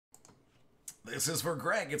This is for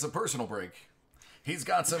Greg. It's a personal break. He's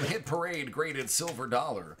got some Hit Parade graded silver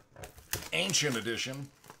dollar. Ancient edition.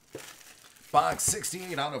 Box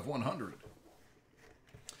 68 out of 100.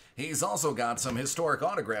 He's also got some historic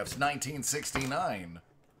autographs, 1969.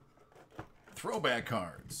 Throwback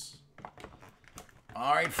cards.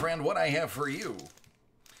 All right, friend, what I have for you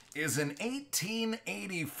is an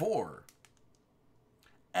 1884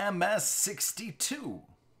 MS-62.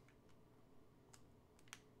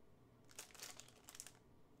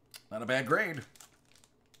 Not a bad grade.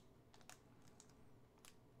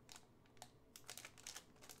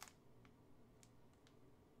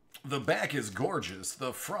 The back is gorgeous.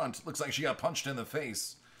 The front looks like she got punched in the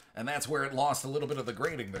face, and that's where it lost a little bit of the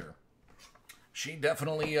grading there. She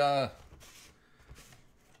definitely had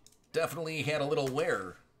a little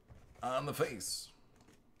wear on the face.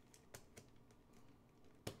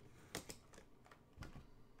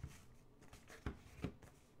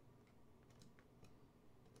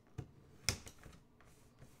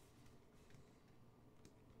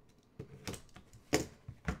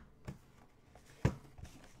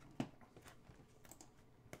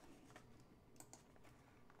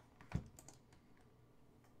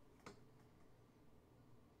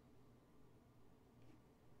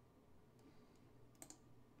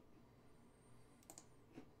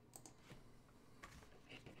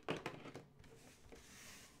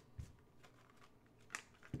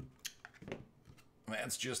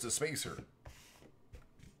 That's just a spacer.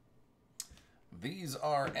 These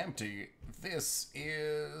are empty. This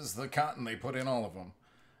is the cotton they put in all of them.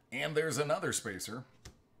 And there's another spacer.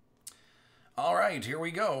 All right, here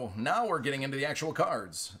we go. Now we're getting into the actual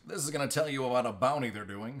cards. This is going to tell you about a bounty they're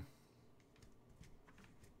doing.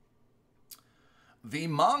 The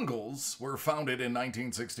Mongols were founded in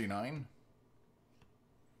 1969.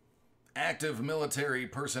 Active military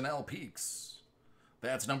personnel peaks.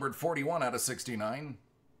 That's numbered 41 out of 69.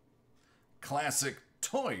 Classic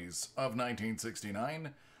toys of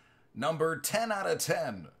 1969. Numbered 10 out of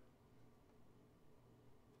 10.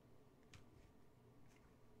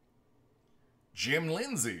 Jim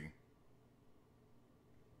Lindsay.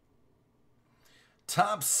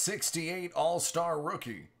 Top 68 All-Star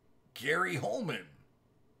rookie. Gary Holman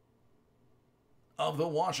of the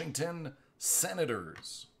Washington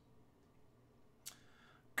Senators.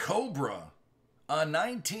 Cobra. A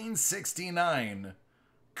 1969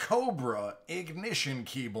 Cobra ignition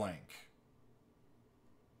key blank.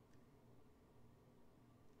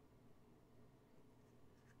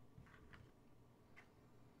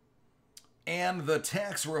 And the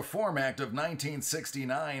Tax Reform Act of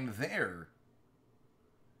 1969 there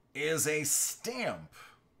is a stamp.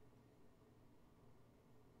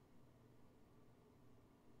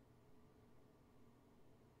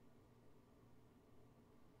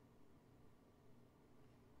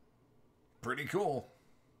 Pretty cool.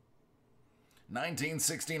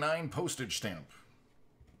 1969 postage stamp.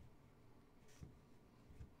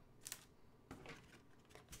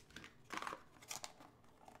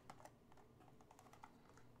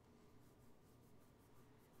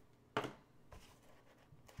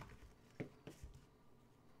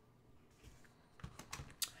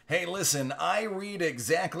 Hey, listen, I read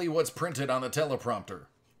exactly what's printed on the teleprompter.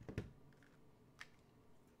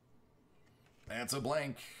 That's a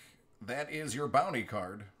blank. That is your bounty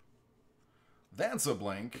card. That's a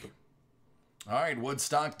blank. All right,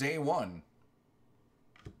 Woodstock Day 1.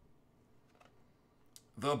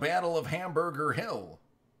 The Battle of Hamburger Hill,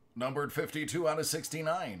 numbered 52 out of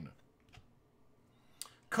 69.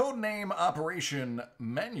 Codename Operation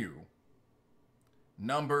Menu,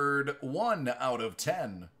 numbered 1 out of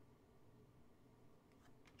 10.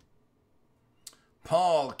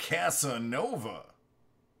 Paul Casanova.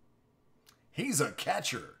 He's a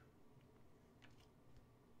catcher.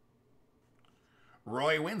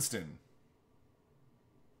 Roy Winston.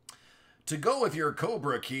 To go with your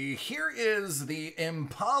Cobra key, here is the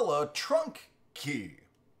Impala trunk key.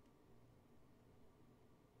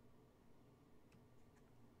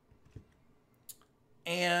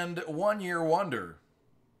 And 1 Year Wonder.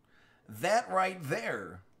 That right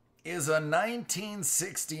there is a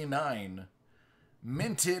 1969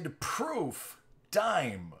 minted proof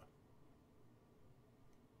dime.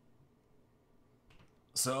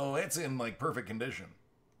 So it's in like perfect condition.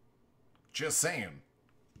 Just saying.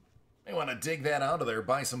 You want to dig that out of there,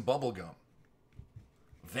 buy some bubble gum.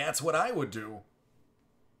 That's what I would do.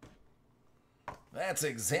 That's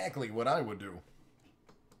exactly what I would do.